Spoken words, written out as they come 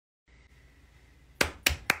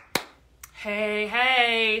Hey,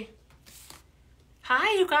 hey.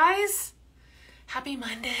 Hi, you guys. Happy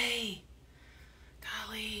Monday.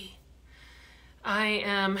 Golly. I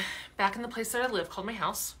am back in the place that I live called my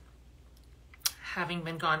house, having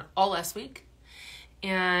been gone all last week.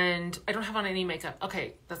 And I don't have on any makeup.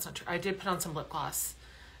 Okay, that's not true. I did put on some lip gloss,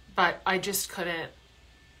 but I just couldn't.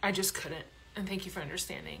 And thank you for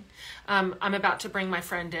understanding. I'm about to bring my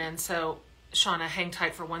friend in, so Shauna, hang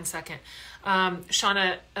tight for 1 second.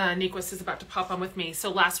 Shauna Niequist is about to pop on with me. So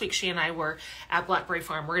last week she and I were at Blackberry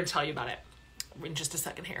Farm. We're going to tell you about it in just a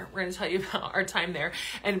second here. We're going to tell you about our time there.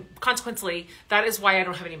 And consequently, that is why I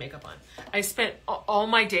don't have any makeup on. I spent all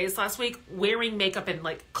my days last week wearing makeup in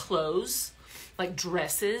like clothes, like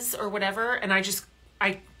dresses or whatever. And I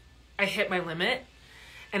hit my limit.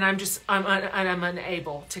 And I'm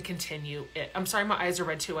unable to continue it. I'm sorry, my eyes are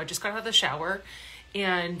red too. I just got out of the shower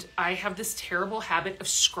and I have this terrible habit of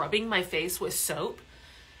scrubbing my face with soap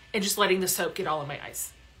and just letting the soap get all in my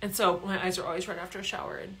eyes. And so my eyes are always red after a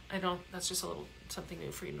shower, and that's just a little something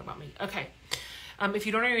new for you to know about me. Okay. If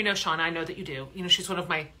you don't already know Shauna, I know that you do. You know, she's one of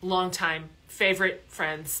my longtime favorite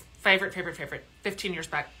friends, favorite, 15 years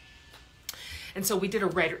back. And so we did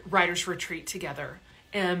a writer's retreat together.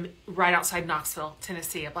 Right outside Knoxville,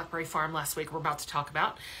 Tennessee, at Blackberry Farm last week, we're about to talk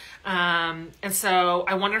about. And so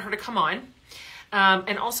I wanted her to come on.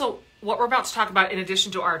 And also what we're about to talk about in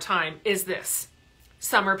addition to our time is this,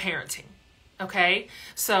 summer parenting. Okay.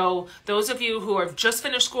 So those of you who have just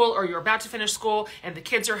finished school or you're about to finish school and the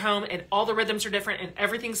kids are home and all the rhythms are different and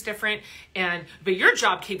everything's different but your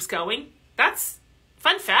job keeps going. That's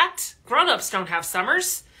fun fact. Grown-ups don't have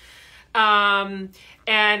summers. And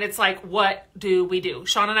it's like, what do we do?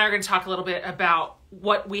 Shauna and I are going to talk a little bit about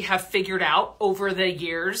what we have figured out over the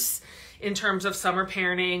years in terms of summer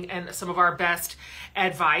parenting and some of our best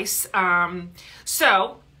advice.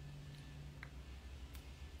 So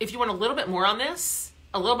if you want a little bit more on this,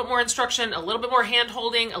 a little bit more instruction, a little bit more hand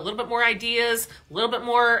holding, a little bit more ideas, a little bit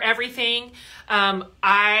more everything,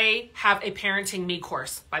 I have a parenting me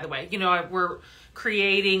course, by the way. You know, we're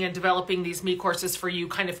creating and developing these me courses for you,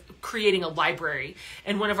 kind of creating a library.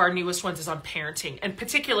 And one of our newest ones is on parenting, and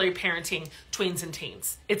particularly parenting tweens and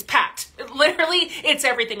teens. It's packed. Literally, it's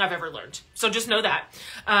everything I've ever learned. So just know that.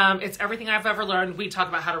 It's everything I've ever learned. We talk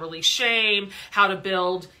about how to release shame, how to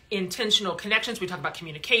build intentional connections. We talk about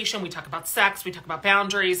communication. We talk about sex. We talk about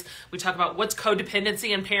boundaries. We talk about what's codependency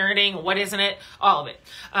in parenting, what isn't it, all of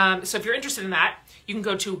it. So if you're interested in that, you can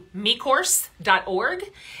go to mecourse.org.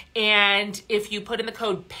 And if you put in the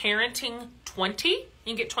code parenting20, you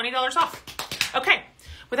can get $20 off. Okay,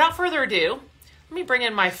 without further ado, let me bring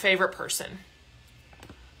in my favorite person.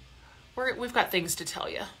 We've got things to tell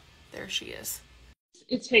you. There she is.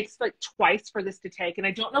 It takes like twice for this to take, and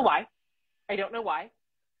I don't know why.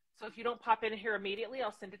 So if you don't pop in here immediately,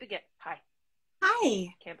 I'll send it again. Hi.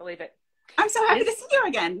 Hi. Can't believe it. I'm so happy to see you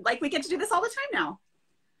again. Like, we get to do this all the time now.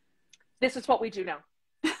 This is what we do now.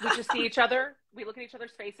 We just see each other. We look at each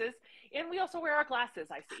other's faces, and we also wear our glasses,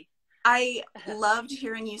 I see. I loved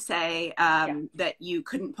hearing you say that you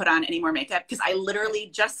couldn't put on any more makeup, because I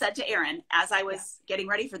literally just said to Erin, as I was getting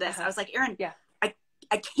ready for this, I was like, Erin, I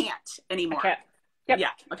can't anymore. I can't. Yep. Yeah.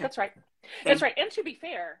 Okay. That's right. That's right. And to be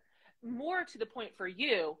fair, more to the point for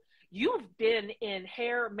you, you've been in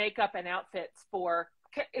hair, makeup, and outfits for,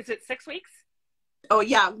 is it 6 weeks? Oh,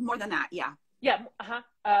 yeah. More than that. Yeah. Yeah.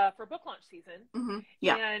 For book launch season. Mm-hmm.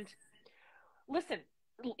 Yeah. And listen,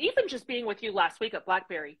 even just being with you last week at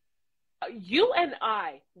Blackberry, you and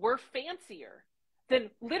I were fancier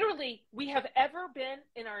than literally we have ever been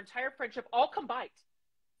in our entire friendship, all combined.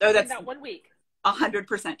 Oh, that's in that 1 week.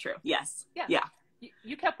 100% true. Yes. Yeah. Yeah.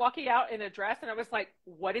 You kept walking out in a dress, and I was like,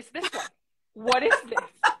 what is this one? What is this?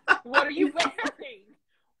 What are you wearing?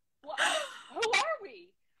 Who are we?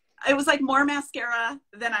 It was like more mascara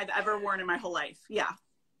than I've ever worn in my whole life. Yeah.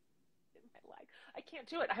 I can't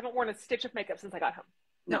do it. I haven't worn a stitch of makeup since I got home.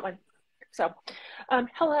 No. Not one. So,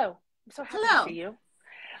 hello. I'm so happy to see you.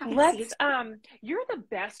 Let's, you're the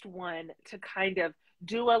best one to kind of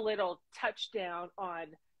do a little touchdown on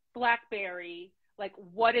Blackberry, like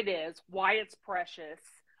what it is, why it's precious,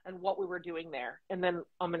 and what we were doing there. And then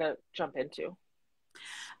I'm going to jump into.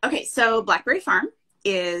 Okay. So Blackberry Farm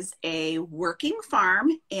is a working farm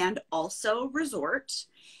and also resort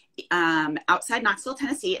outside Knoxville,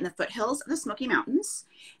 Tennessee, in the foothills of the Smoky Mountains.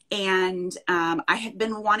 And I have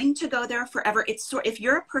been wanting to go there forever. It's if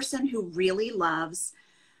you're a person who really loves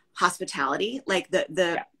hospitality, like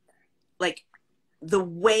like the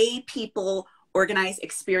way people organize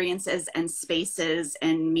experiences and spaces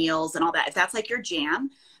and meals and all that, if that's like your jam,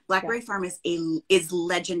 Blackberry Farm is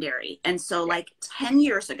legendary. And so like 10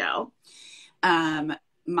 years ago,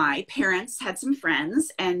 my parents had some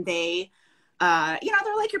friends, and they, you know,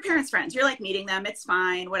 they're like your parents' friends. You're like meeting them. It's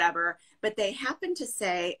fine, whatever. But they happened to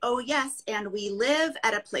say, oh, yes, and we live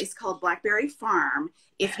at a place called Blackberry Farm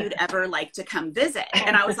if you'd ever like to come visit.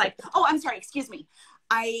 And I was like, oh, I'm sorry, excuse me.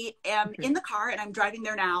 I am in the car and I'm driving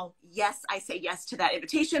there now. Yes, I say yes to that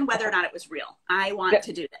invitation, whether or not it was real. I want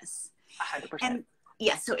to do this. 100%. And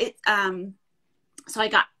yeah, so so I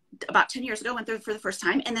got about 10 years ago, went there for the first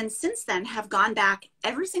time. And then since then have gone back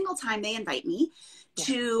every single time they invite me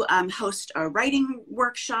to host a writing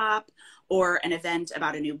workshop or an event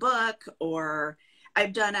about a new book, or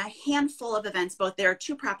I've done a handful of events, both there are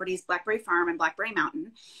 2 properties, Blackberry Farm and Blackberry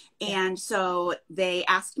Mountain. And so they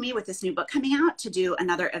asked me with this new book coming out to do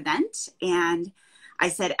another event. And I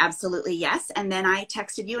said, absolutely yes. And then I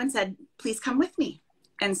texted you and said, please come with me.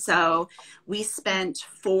 And so we spent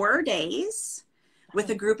 4 days with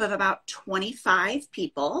a group of about 25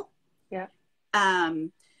 people. Yeah.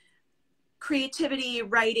 Creativity,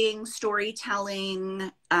 writing,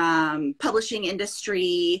 storytelling, publishing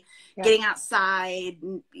industry, getting outside,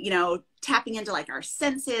 you know, tapping into like our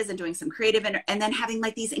senses and doing some creative, and then having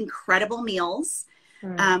like these incredible meals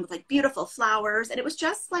with like beautiful flowers. And it was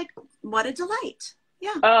just like, what a delight.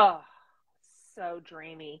 Yeah. Oh, so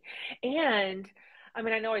dreamy. And I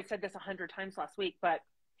mean, I know I said this 100 times last week, but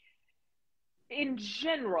in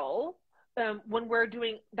general, when we're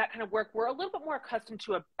doing that kind of work, we're a little bit more accustomed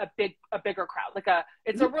to a bigger crowd, like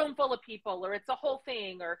it's a room full of people, or it's a whole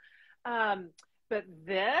thing, or, but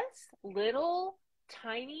this little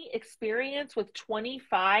tiny experience with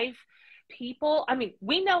 25 people, I mean,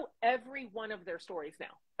 we know every one of their stories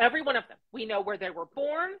now, every one of them. We know where they were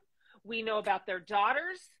born. We know about their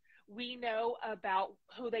daughters. We know about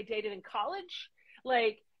who they dated in college.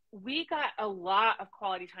 Like, we got a lot of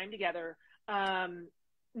quality time together.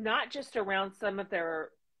 Not just around some of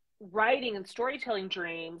their writing and storytelling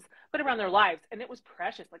dreams, but around their lives. And it was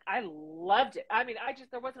precious. Like, I loved it. I mean,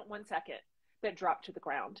 there wasn't 1 second that dropped to the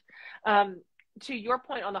ground. To your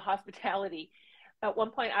point on the hospitality, at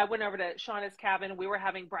one point I went over to Shauna's cabin. We were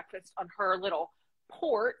having breakfast on her little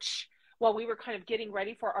porch while we were kind of getting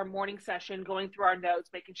ready for our morning session, going through our notes,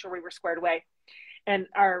 making sure we were squared away. And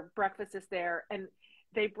our breakfast is there. And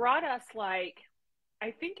they brought us, like, I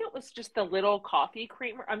think it was just the little coffee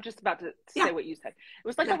creamer. I'm just about to say what you said. It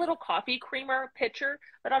was like a little coffee creamer pitcher,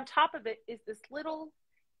 but on top of it is this little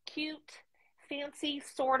cute, fancy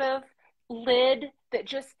sort of lid that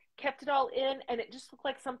just kept it all in. And it just looked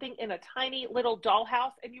like something in a tiny little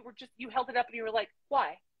dollhouse. And you held it up and you were like,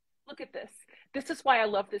 why? Look at this. This is why I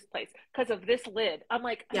love this place, because of this lid. I'm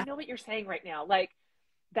like, I know what you're saying right now. Like,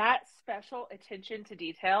 that special attention to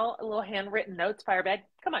detail, a little handwritten notes by our bed.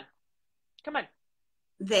 Come on.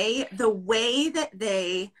 The way that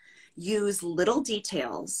they use little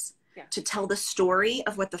details to tell the story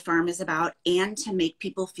of what the farm is about and to make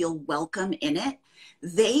people feel welcome in it,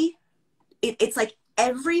 it's like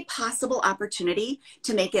every possible opportunity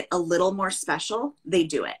to make it a little more special, they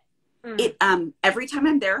do it. Every time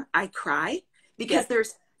I'm there, I cry because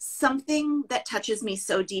there's something that touches me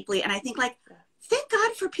so deeply. And I think, like, thank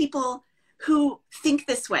God for people who think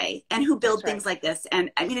this way and who build things like this.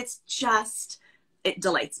 And I mean, it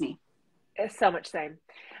delights me. It's so much same.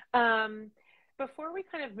 Before we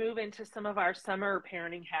kind of move into some of our summer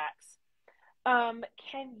parenting hacks,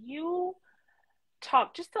 can you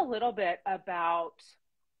talk just a little bit about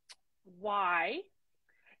why,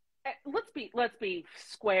 let's be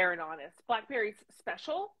square and honest, Blackberry's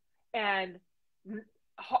special and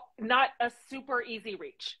not a super easy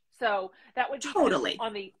reach. So that would be totally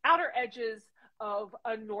on the outer edges of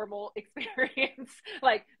a normal experience,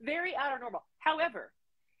 like very outer normal. However,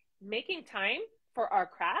 making time for our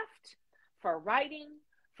craft, for writing,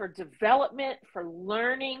 for development, for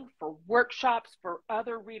learning, for workshops, for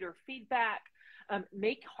other reader feedback,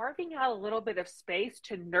 carving out a little bit of space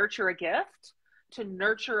to nurture a gift, to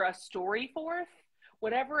nurture a story forth,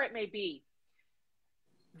 whatever it may be,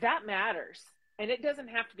 that matters. And it doesn't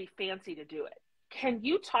have to be fancy to do it. Can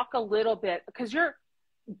you talk a little bit, because you're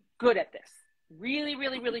good at this, really,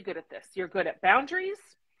 really, really good at this. You're good at boundaries.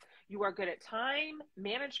 You are good at time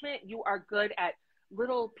management. You are good at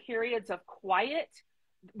little periods of quiet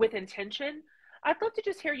with intention. I'd love to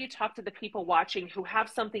just hear you talk to the people watching who have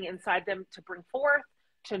something inside them to bring forth,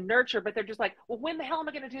 to nurture, but they're just like, well, when the hell am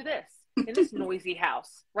I going to do this in this noisy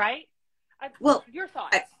house, right? Your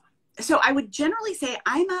thoughts. So I would generally say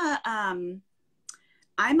I'm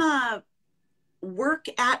a work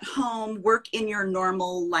at home, work in your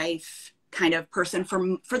normal life kind of person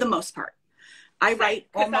for the most part. I write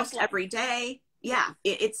almost every day. Yeah,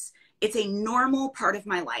 it's a normal part of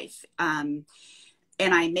my life.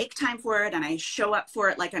 and I make time for it and I show up for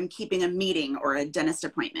it like I'm keeping a meeting or a dentist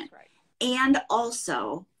appointment. Right. And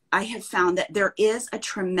also, I have found that there is a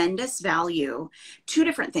tremendous value, two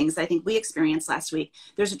different things I think we experienced last week.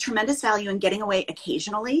 There's a tremendous value in getting away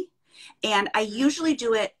occasionally. And I usually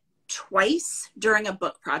do it twice during a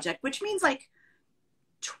book project, which means like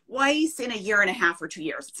twice in a year and a half or 2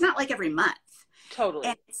 years. It's not like every month. Totally.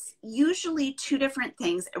 And it's usually two different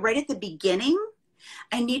things. Right at the beginning,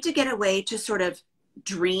 I need to get away to sort of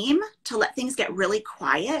dream, to let things get really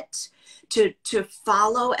quiet, to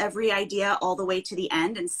follow every idea all the way to the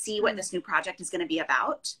end and see what this new project is going to be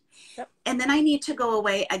about. Yep. And then I need to go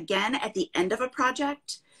away again at the end of a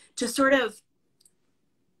project to sort of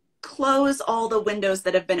close all the windows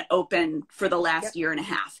that have been open for the last year and a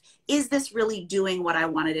half. Is this really doing what I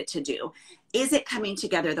wanted it to do? Is it coming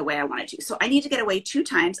together the way I wanted to? So I need to get away 2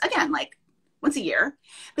 times, again, like once a year.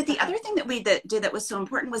 But the other thing that we did that was so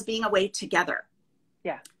important was being away together.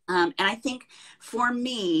 Yeah. And I think for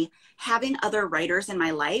me, having other writers in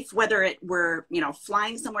my life, whether it were, you know,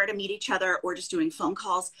 flying somewhere to meet each other or just doing phone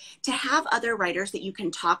calls, to have other writers that you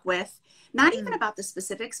can talk with, not even about the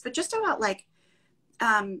specifics, but just about like,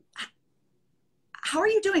 how are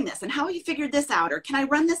you doing this? And how have you figured this out? Or can I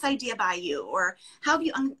run this idea by you? Or how have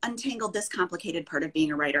you untangled this complicated part of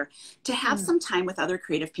being a writer? To have some time with other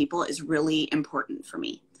creative people is really important for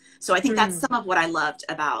me. So I think that's some of what I loved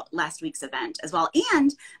about last week's event as well.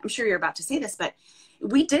 And I'm sure you're about to say this, but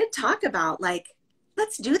we did talk about like,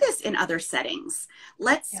 let's do this in other settings.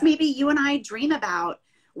 Let's maybe you and I dream about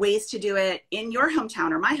ways to do it in your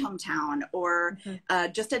hometown or my hometown, or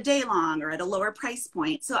just a day long or at a lower price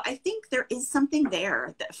point. So I think there is something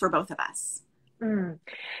there for both of us.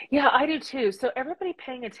 Yeah, I do too. So everybody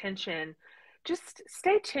paying attention, just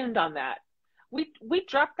stay tuned on that. We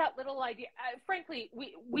dropped that little idea. Frankly,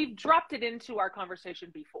 we've dropped it into our conversation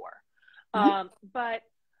before. But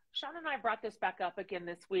Shauna and I brought this back up again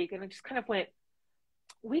this week, and I just kind of went,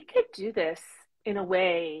 we could do this in a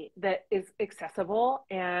way that is accessible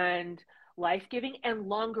and life-giving and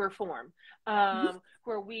longer form,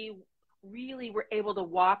 where we really were able to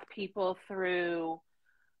walk people through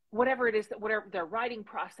whatever it is, whatever their writing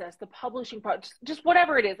process, the publishing process, just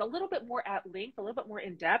whatever it is, a little bit more at length, a little bit more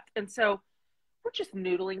in depth. And so we're just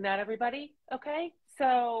noodling that, everybody. Okay.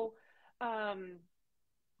 So, I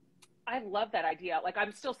love that idea. Like,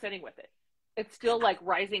 I'm still sitting with it. It's still like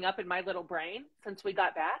rising up in my little brain since we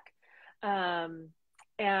got back. And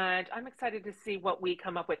I'm excited to see what we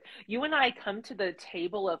come up with. You and I come to the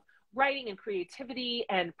table of writing and creativity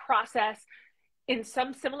and process in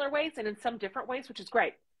some similar ways and in some different ways, which is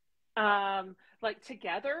great. Like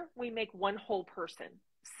together we make one whole person.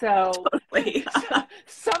 So Totally.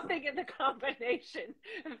 something in the combination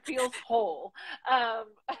feels whole.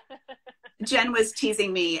 Jen was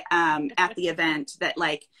teasing me at the event that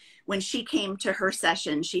like when she came to her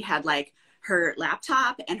session, she had like her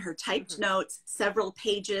laptop and her typed notes, several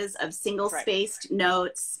pages of single-spaced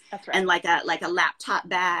notes, and like a laptop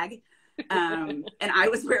bag. And I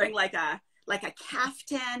was wearing like a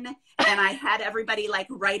caftan, and I had everybody like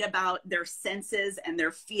write about their senses and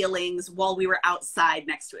their feelings while we were outside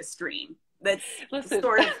next to a stream. That's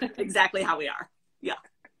sort of exactly how we are. Yeah.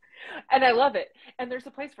 And I love it. And there's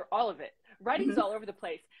a place for all of it. Writing's all over the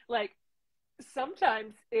place. Like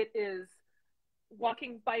sometimes it is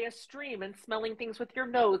walking by a stream and smelling things with your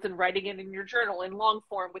nose and writing it in your journal in long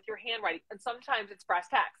form with your handwriting. And sometimes it's brass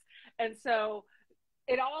tacks. And so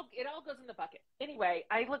it all goes in the bucket. Anyway,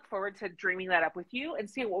 I look forward to dreaming that up with you and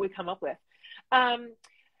seeing what we come up with.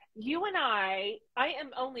 You and I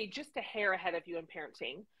am only just a hair ahead of you in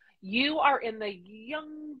parenting. You are in the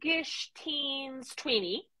youngish teens,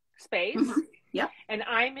 tweeny space. Yeah. And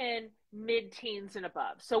I'm in mid-teens and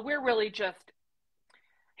above. So we're really just,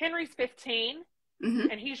 Henry's 15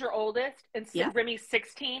 and he's your oldest, and Remy's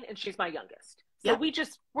 16 and she's my youngest. So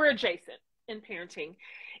we're adjacent in parenting.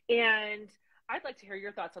 And I'd like to hear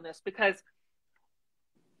your thoughts on this because,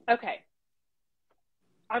 okay,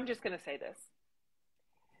 I'm just going to say this.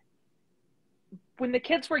 When the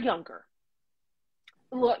kids were younger,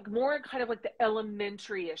 look, more kind of like the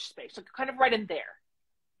elementary-ish space, like kind of right in there.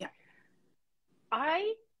 Yeah.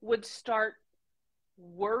 I would start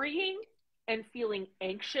worrying and feeling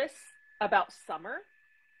anxious about summer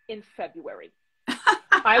in February.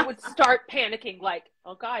 I would start panicking like,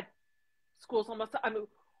 oh God, school's almost,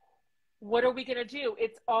 what are we going to do?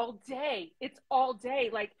 It's all day. It's all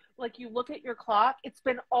day. Like you look at your clock, it's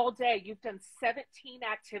been all day. You've done 17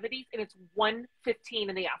 activities and it's 1:15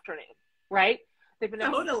 in the afternoon, right? They've been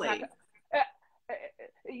totally.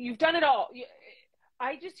 You've done it all.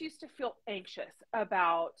 I just used to feel anxious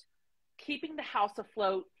about keeping the house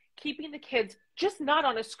afloat, keeping the kids just not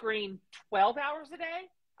on a screen 12 hours a day.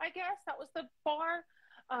 I guess that was the bar.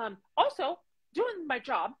 Also doing my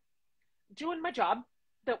job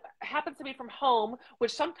that happens to be from home,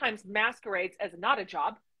 which sometimes masquerades as not a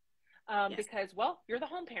job, yes. Because, well, you're the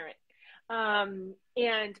home parent.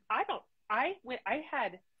 And I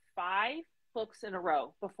had 5 books in a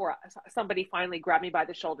row before somebody finally grabbed me by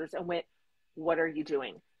the shoulders and went, what are you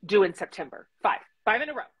doing? Due in September. 5 in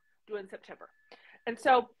a row, due in September. And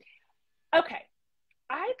so, okay,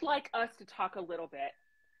 I'd like us to talk a little bit.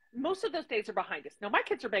 Most of those days are behind us. Now, my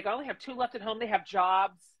kids are big. I only have 2 left at home. They have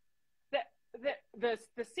jobs. The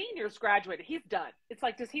senior's graduated. He's done. It's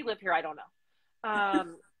like, does he live here? I don't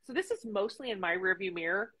know. So this is mostly in my rearview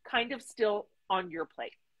mirror, kind of still on your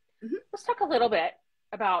plate. Mm-hmm. Let's talk a little bit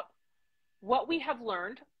about what we have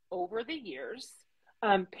learned over the years,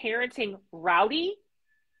 parenting rowdy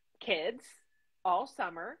kids all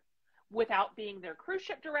summer without being their cruise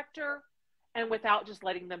ship director and without just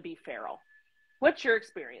letting them be feral. What's your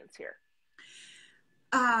experience here?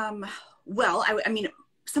 Well, I mean,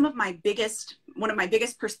 one of my biggest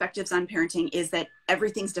perspectives on parenting is that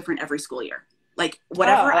everything's different every school year. Like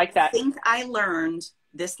whatever I think I learned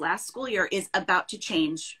this last school year is about to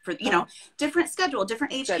change for, different schedule,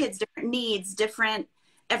 different age kids, different needs, different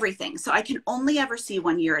everything. So I can only ever see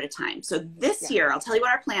 1 year at a time. So this year, I'll tell you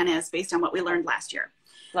what our plan is based on what we learned last year.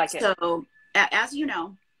 So as you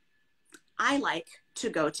know, I like to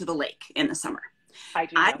go to the lake in the summer.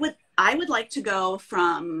 I would like to go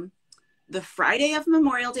from the Friday of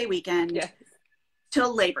Memorial Day weekend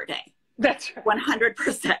till Labor Day. That's right.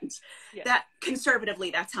 100%. Yes. That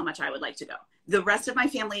conservatively, that's how much I would like to go. The rest of my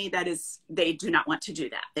family, they do not want to do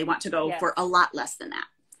that. They want to go for a lot less than that,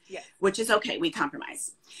 which is okay. We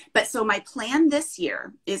compromise. But so my plan this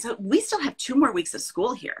year is we still have 2 more weeks of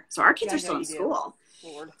school here. So our kids are still in school.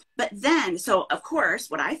 Lord. But then, so of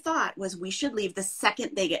course, what I thought was we should leave the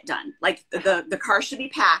second they get done. Like the car should be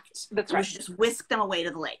packed. That's right. We should just whisk them away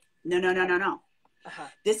to the lake. No. Uh-huh.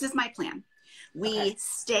 This is my plan. We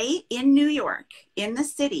stay in New York, in the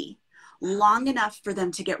city, long enough for them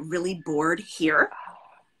to get really bored here.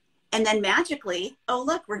 And then magically, oh,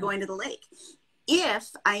 look, we're going to the lake.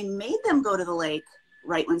 If I made them go to the lake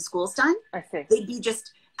right when school's done, they'd be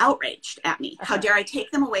just outraged at me. How dare I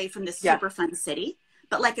take them away from this super fun city?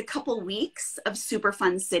 But like a couple weeks of super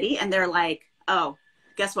fun city, and they're like, oh,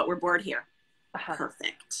 guess what? We're bored here.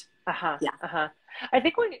 Perfect.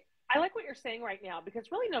 I like what you're saying right now,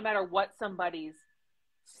 because really no matter what somebody's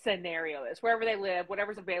scenario is, wherever they live,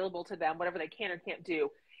 whatever's available to them, whatever they can or can't do,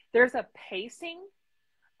 there's a pacing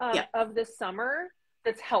of the summer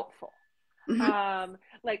that's helpful. Mm-hmm.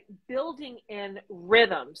 Like building in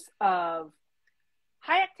rhythms of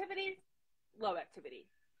high activity, low activity.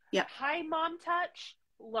 High mom touch,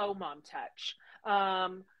 low mom touch.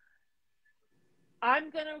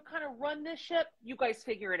 I'm going to kind of run this ship. You guys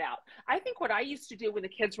figure it out. I think what I used to do when the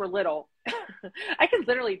kids were little, I can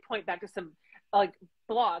literally point back to some like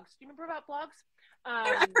blogs. Do you remember about blogs?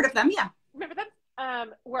 I've heard of them. Yeah. Remember them?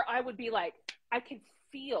 Where I would be like, I can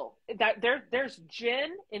feel that there's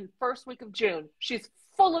Jen in first week of June. She's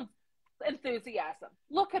full of enthusiasm.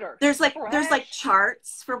 Look at her. There's like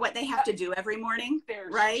charts for what they have to do every morning.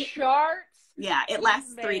 There's right? Charts. Yeah. It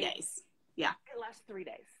lasts 3 days. Yeah. It lasts 3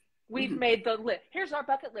 days. We've made the list. Here's our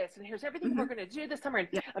bucket list, and here's everything we're going to do this summer.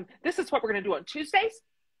 And this is what we're going to do on Tuesdays.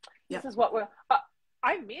 This is what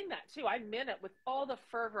I mean that too. I mean it with all the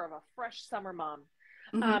fervor of a fresh summer mom.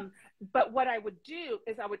 But what I would do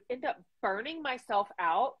is I would end up burning myself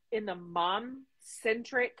out in the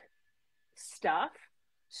mom-centric stuff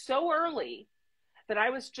so early that I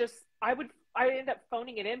ended up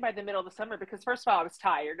phoning it in by the middle of the summer, because first of all, I was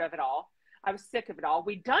tired of it all. I was sick of it all.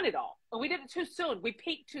 We'd done it all. And we did it too soon. We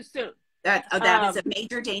peaked too soon. That is a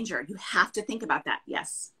major danger. You have to think about that.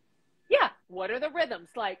 Yes. Yeah. What are the rhythms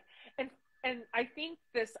like? And I think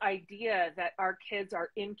this idea that our kids are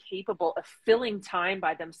incapable of filling time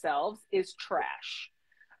by themselves is trash.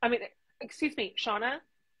 I mean, excuse me, Shauna,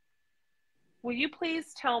 will you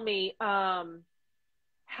please tell me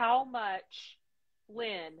how much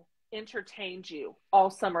Lynn entertained you all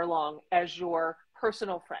summer long as your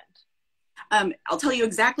personal friend? I'll tell you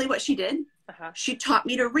exactly what she did. She taught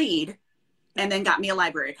me to read and then got me a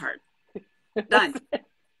library card. Done.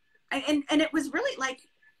 and it was really like,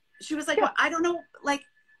 she was like, well, I don't know, like,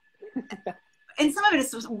 and some of it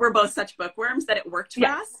is we're both such bookworms that it worked for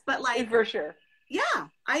us, but like, for sure. Yeah.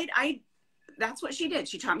 That's what she did.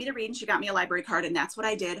 She taught me to read and she got me a library card, and that's what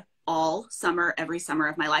I did all summer, every summer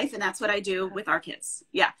of my life. And that's what I do with our kids.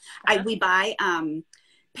 Yeah. We buy,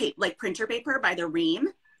 like printer paper by the ream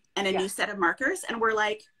and a new set of markers, and we're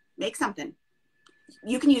like, make something.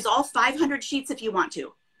 You can use all 500 sheets if you want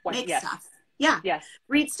to. Make stuff. Yeah. Yes.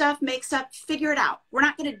 Read stuff, make stuff, figure it out. We're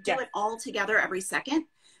not going to do it all together every second.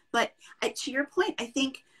 But to your point, I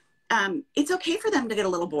think it's okay for them to get a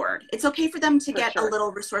little bored. It's okay for them to get a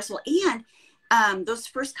little resourceful. And those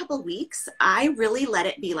first couple of weeks, I really let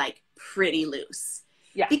it be like pretty loose.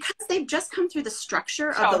 Yeah. Because they've just come through the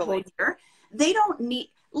structure of the whole year. They don't need,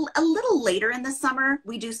 a little later in the summer,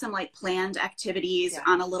 we do some like planned activities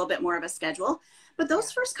on a little bit more of a schedule. But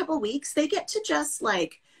those first couple of weeks, they get to just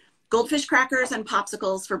like goldfish crackers and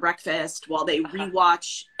popsicles for breakfast while they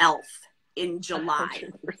rewatch Elf in July.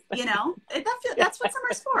 100%. You know, that's what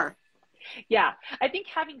summer's for. Yeah. I think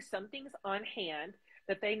having some things on hand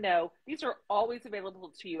that they know, these are always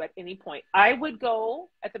available to you at any point. I would go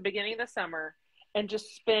at the beginning of the summer and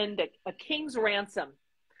just spend a king's ransom,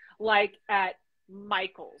 like at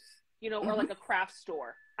Michael's, you know, or like a craft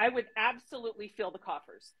store. I would absolutely fill the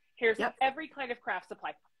coffers. Here's every kind of craft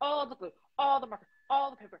supply, all the glue, all the marker,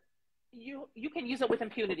 all the paper. You can use it with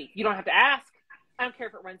impunity. You don't have to ask. I don't care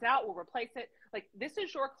if it runs out, we'll replace it. Like, this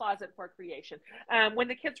is your closet for creation. When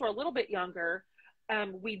the kids were a little bit younger,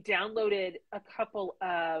 we downloaded a couple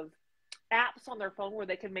of apps on their phone where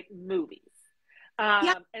they can make movies.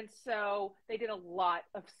 And so they did a lot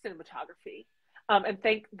of cinematography. And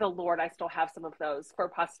thank the Lord, I still have some of those for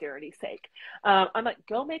posterity's sake. I'm like,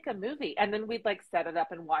 go make a movie. And then we'd like set it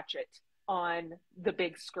up and watch it on the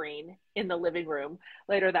big screen in the living room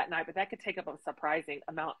later that night. But that could take up a surprising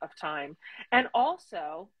amount of time. And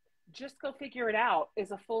also, just go figure it out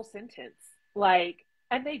is a full sentence. Like,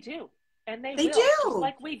 and they do. And they will, just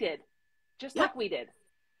like we did. Just like we did.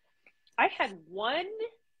 I had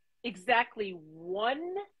exactly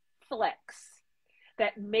one flex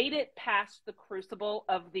that made it past the crucible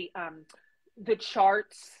of the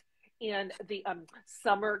charts and the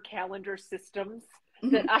summer calendar systems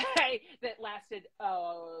that lasted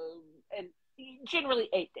and generally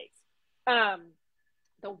 8 days.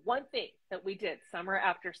 The one thing that we did summer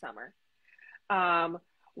after summer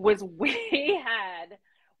was we had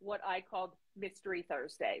what I called Mystery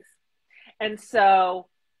Thursdays. And so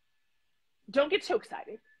don't get too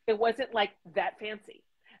excited. It wasn't like that fancy,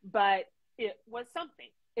 but it was something.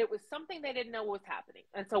 It was something they didn't know what was happening.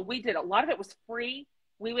 And so we did, a lot of it was free.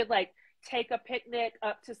 We would like take a picnic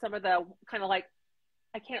up to some of the kind of like,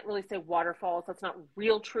 I can't really say waterfalls. That's not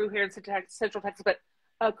real true here in Central Texas, but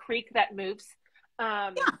a creek that moves.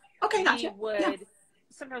 Gotcha.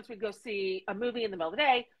 Sometimes we'd go see a movie in the middle of the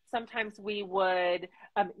day. Sometimes we would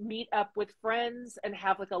meet up with friends and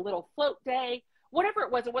have like a little float day. Whatever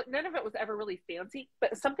it was, none of it was ever really fancy,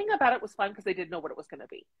 but something about it was fun because they didn't know what it was going to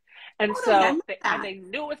be. And they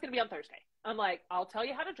knew it was going to be on Thursday. I'm like, I'll tell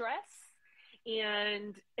you how to dress.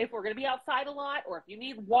 And if we're going to be outside a lot, or if you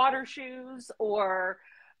need water shoes, or,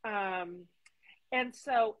 and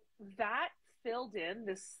so that filled in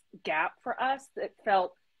this gap for us that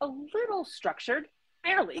felt a little structured,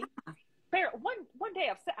 barely, one day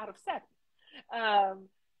out of 7.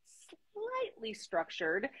 Slightly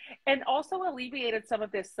structured, and also alleviated some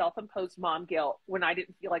of this self-imposed mom guilt when I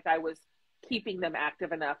didn't feel like I was keeping them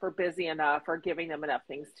active enough or busy enough or giving them enough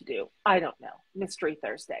things to do. I don't know. Mystery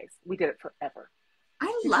Thursdays. We did it forever.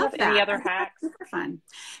 I love that. Any other hacks? Super fun.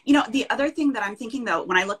 You know, the other thing that I'm thinking though,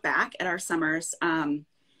 when I look back at our summers,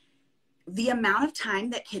 the amount of time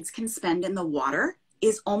that kids can spend in the water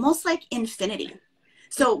is almost like infinity.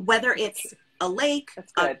 So whether it's a lake,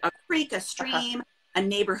 a creek, a stream, a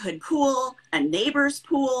neighborhood pool, a neighbor's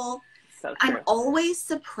pool. So I'm always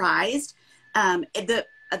surprised the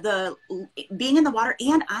being in the water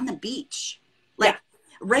and on the beach. Like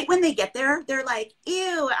right when they get there, they're like,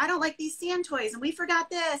 ew, I don't like these sand toys and we forgot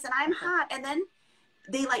this and I'm hot. And then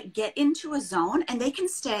they like get into a zone and they can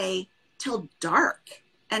stay till dark.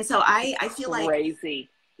 And so I feel like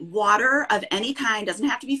water of any kind doesn't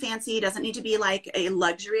have to be fancy, doesn't need to be like a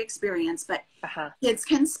luxury experience, but kids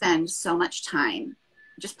can spend so much time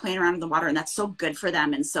just playing around in the water, and that's so good for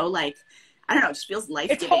them. And so like, I don't know, it just feels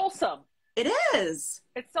life-giving. It's wholesome. It is.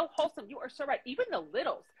 It's so wholesome. You are so right. Even the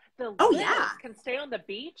littles can stay on the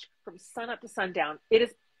beach from sun up to sundown. It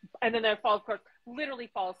is, and then they fall, of course,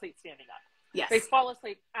 literally fall asleep standing up. Yes. They fall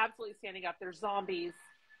asleep absolutely standing up. They're zombies.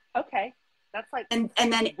 Okay. That's like, and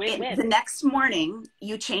then the next morning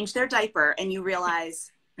you change their diaper and you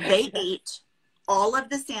realize they ate all of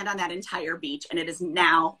the sand on that entire beach and it is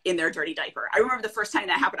now in their dirty diaper. I remember the first time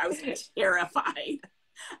that happened, I was terrified.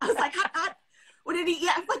 I was like, what did he eat?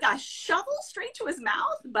 Like a shovel straight to his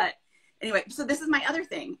mouth. But anyway, so this is my other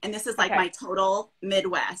thing. And this is like my total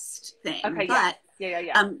Midwest thing. Okay, but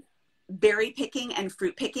berry picking and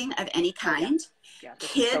fruit picking of any kind.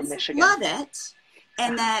 Kids love it.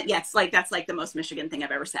 And then, yeah, that's like the most Michigan thing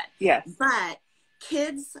I've ever said. Yes. But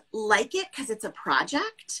kids like it because it's a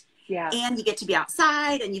project. Yeah. And you get to be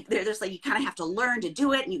outside, and there's like, you kind of have to learn to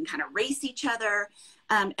do it, and you can kind of race each other.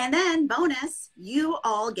 And then bonus, you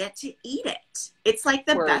all get to eat it. It's like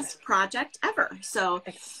the best project ever. So,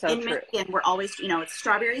 in Michigan, we're always, it's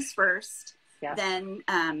strawberries first, then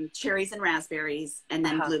cherries and raspberries, and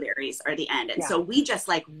then blueberries are the end. And so we just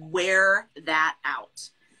like wear that out.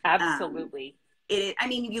 Absolutely. I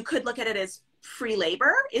mean, you could look at it as free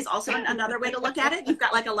labor is also another way to look at it. You've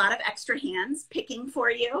got like a lot of extra hands picking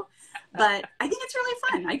for you, but I think it's really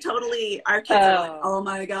fun. Our kids are like, oh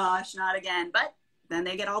my gosh, not again. But then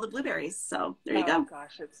they get all the blueberries. So there you go. Oh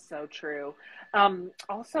gosh, it's so true.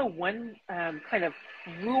 Also one kind of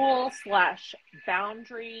rule /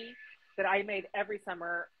 boundary that I made every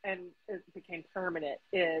summer and it became permanent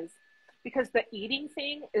is because the eating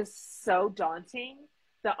thing is so daunting,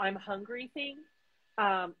 the I'm hungry thing,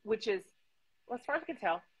 which is, as far as I can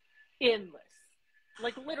tell, endless,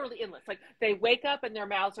 like literally endless. Like they wake up and their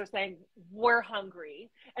mouths are saying, we're hungry.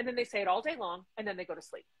 And then they say it all day long and then they go to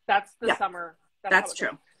sleep. That's the summer. That's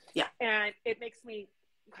true. Yeah. And it makes me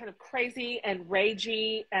kind of crazy and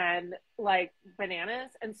ragey and like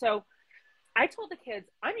bananas. And so I told the kids,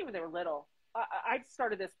 I mean, when they were little, I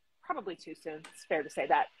started this probably too soon. It's fair to say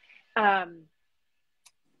that.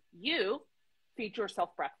 You feed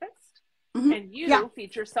yourself breakfast. Mm-hmm. And you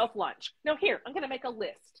feed yourself lunch. Now here, I'm going to make a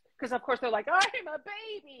list. Because of course they're like, I'm a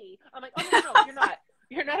baby. I'm like, oh no, you're not.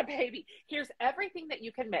 You're not a baby. Here's everything that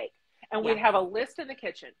you can make. And we'd have a list in the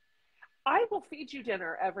kitchen. I will feed you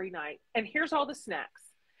dinner every night. And here's all the snacks.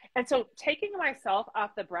 And so taking myself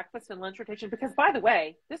off the breakfast and lunch rotation, because by the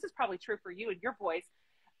way, this is probably true for you and your boys.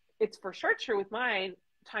 It's for sure true with mine,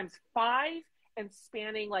 times 5 and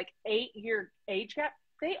spanning like 8-year age gap.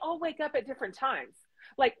 They all wake up at different times.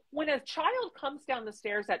 Like when a child comes down the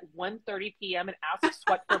stairs at 1:30 p.m. and asks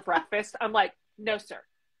what for breakfast, I'm like, no, sir.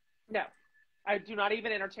 No, I do not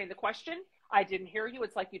even entertain the question. I didn't hear you.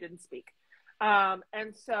 It's like you didn't speak.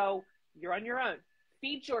 And so you're on your own.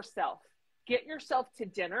 Feed yourself. Get yourself to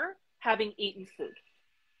dinner having eaten food.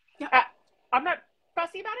 Yeah. I'm not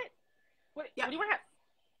fussy about it. What do you want to have?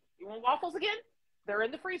 You want waffles again? They're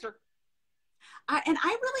in the freezer. And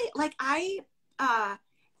I really, like,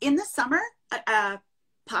 in the summer,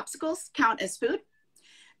 popsicles count as food.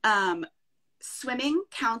 Swimming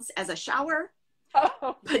counts as a shower.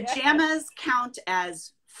 Pajamas count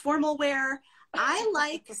as formal wear. I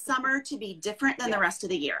like summer to be different than the rest of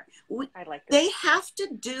the year. I like that. They have to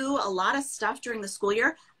do a lot of stuff during the school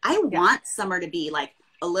year. I want summer to be like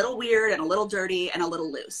a little weird and a little dirty and a little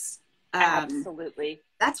loose. Absolutely.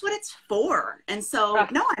 That's what it's for. And so,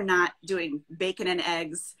 no, I'm not doing bacon and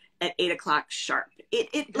eggs at 8 o'clock sharp.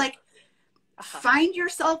 It like, find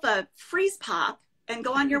yourself a freeze pop and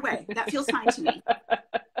go on your way. That feels fine to me.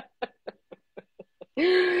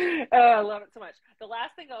 I love it so much. The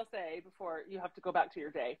last thing I'll say before you have to go back to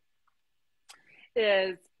your day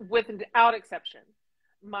is, without exception,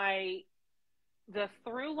 the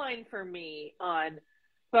through line for me on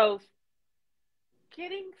both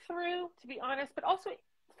getting through, to be honest, but also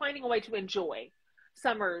finding a way to enjoy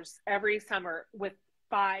every summer with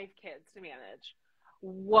 5 kids to manage,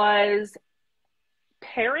 was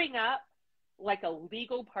pairing up like a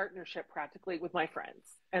legal partnership practically with my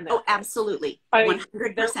friends. And absolutely.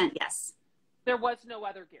 100% yes. There was no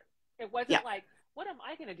other gear. It wasn't like, what am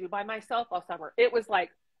I going to do by myself all summer? It was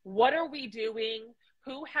like, what are we doing?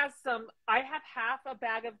 Who has I have half a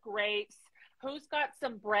bag of grapes. Who's got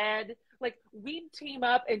some bread? Like, we'd team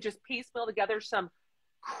up and just piecemeal together some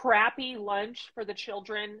crappy lunch for the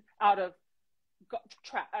children out of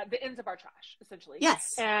the ends of our trash, essentially.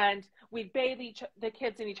 Yes. And we'd bathe the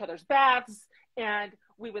kids in each other's baths, and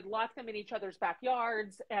we would lock them in each other's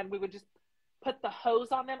backyards, and we would just put the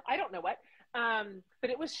hose on them. I don't know what. But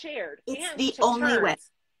it was shared. It's the only way.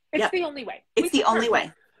 It's the only way. It's the only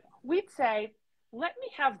way. We'd say, let me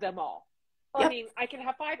have them all. I mean, I can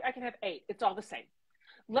have 5, I can have 8. It's all the same.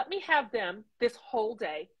 Let me have them this whole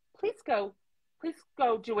day. Please go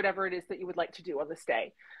do whatever it is that you would like to do on this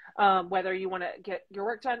day. Whether you want to get your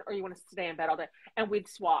work done or you want to stay in bed all day. And we'd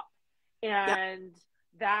swap. And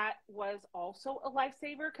that was also a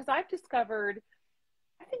lifesaver, because I've discovered,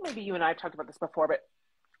 I think maybe you and I have talked about this before, but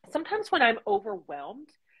sometimes when I'm overwhelmed,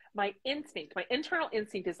 my internal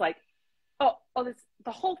instinct is like,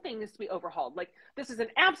 the whole thing needs to be overhauled. Like, this is an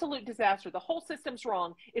absolute disaster. The whole system's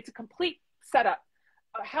wrong. It's a complete setup.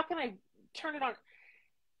 How can I turn it on?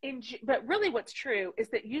 But really what's true is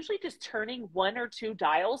that usually just turning 1 or 2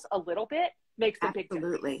 dials a little bit makes a big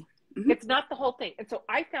difference. Absolutely. Mm-hmm. It's not the whole thing. And so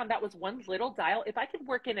I found that was one little dial. If I could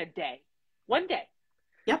work in one day,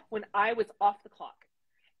 Yep. when I was off the clock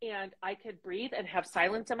and I could breathe and have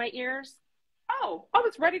silence in my ears, oh, I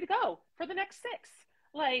was ready to go for the next 6.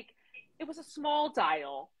 Like, it was a small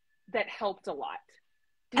dial that helped a lot.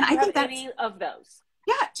 Did And you I have think that's, any of those?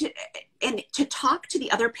 yeah, to talk to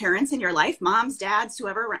the other parents in your life, moms, dads,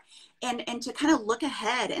 whoever, and to kind of look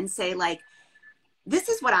ahead and say, like, this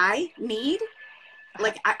is what I need.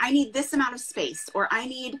 Like, I need this amount of space, or I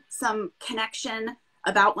need some connection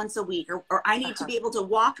about once a week, or I need to be able to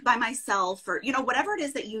walk by myself, or, you know, whatever it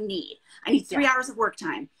is that you need. I need 3 hours of work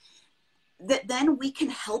time. That then we can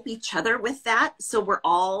help each other with that. So we're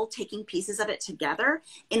all taking pieces of it together,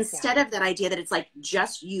 instead of that idea that it's like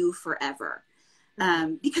just you forever.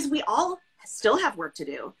 Because we all still have work to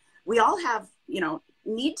do. We all have, you know,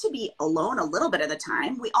 need to be alone a little bit of the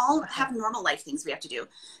time. We all have normal life things we have to do.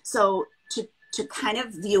 So to kind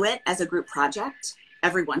of view it as a group project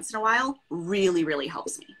every once in a while really, really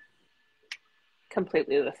helps me.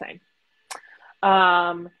 Completely the same.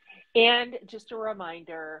 And just a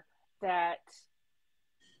reminder that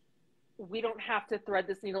we don't have to thread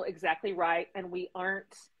this needle exactly right, and we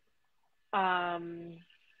aren't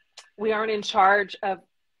in charge of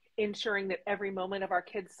ensuring that every moment of our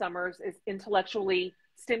kids' summers is intellectually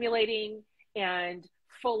stimulating and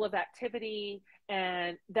full of activity,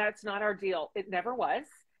 and that's not our deal. It never was.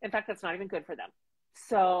 In fact, that's not even good for them.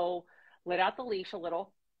 So let out the leash a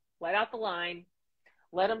little, let out the line,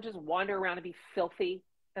 let them just wander around and be filthy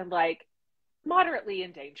and like moderately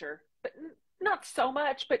in danger, but not so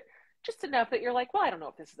much, but just enough that you're like, well, I don't know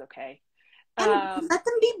if this is okay. And let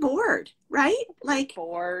them be bored, right? Like,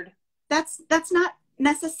 bored. That's not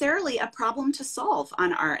necessarily a problem to solve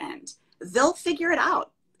on our end. They'll figure it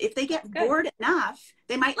out. If they get bored enough,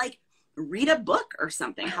 they might like read a book or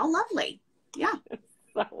something. How lovely. Yeah.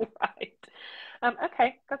 So right.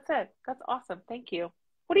 Okay, that's it. That's awesome. Thank you.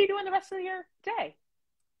 What are you doing the rest of your day?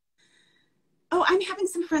 Oh, I'm having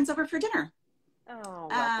some friends over for dinner. Oh,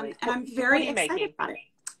 lovely. And I'm very excited about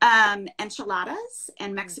it. Enchiladas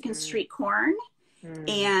and Mexican street corn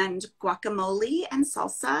and guacamole and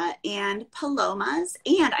salsa and palomas.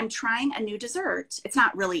 And I'm trying a new dessert. It's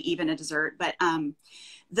not really even a dessert, but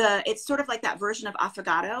it's sort of like that version of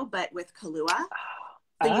affogato, but with Kahlua.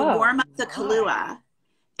 So you warm up the Kahlua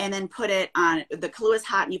and then put it on, the Kahlua is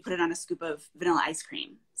hot and you put it on a scoop of vanilla ice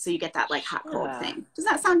cream. So you get that like hot cold thing. Does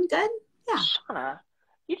that sound good? Yeah. Shauna,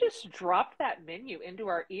 you just dropped that menu into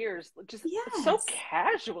our ears just so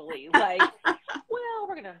casually. Like, well,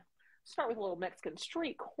 we're going to start with a little Mexican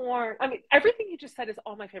street corn. I mean, everything you just said is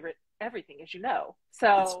all my favorite everything, as you know.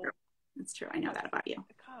 So that's true. I know that about you.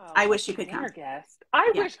 God, I wish you could come. Guest.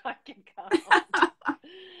 I wish I could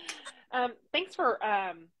come. Thanks for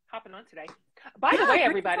hopping on today. By the way,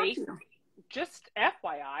 everybody, just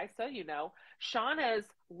FYI, so you know, Shauna's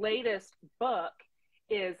latest book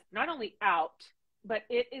is not only out, but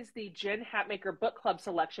it is the Jen Hatmaker Book Club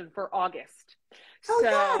selection for August.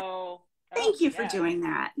 Thank you for doing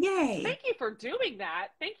that. Yay. Thank you for doing that.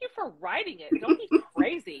 Thank you for writing it. Don't be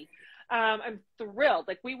crazy. I'm thrilled.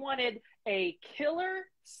 Like, we wanted a killer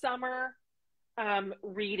summer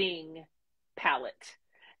reading palette.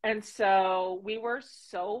 And so we were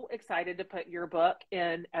so excited to put your book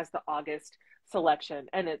in as the August selection.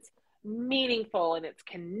 And it's meaningful and it's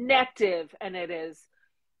connective and it is,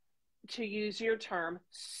 to use your term,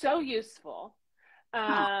 so useful.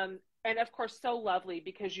 And of course, so lovely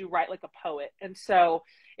because you write like a poet. And so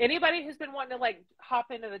anybody who's been wanting to like hop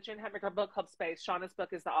into the Jen Hatmaker Book Club space, Shauna's book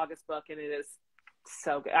is the August book and it is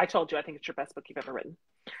so good. I told you, I think it's your best book you've ever written.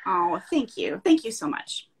 Oh, thank you. Thank you so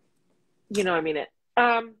much. You know I mean it.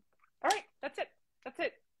 All right, that's it. That's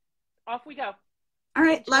it. Off we go. All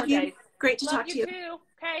right, love you. Great to talk to you. Love you too.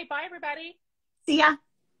 Okay, bye everybody. See ya.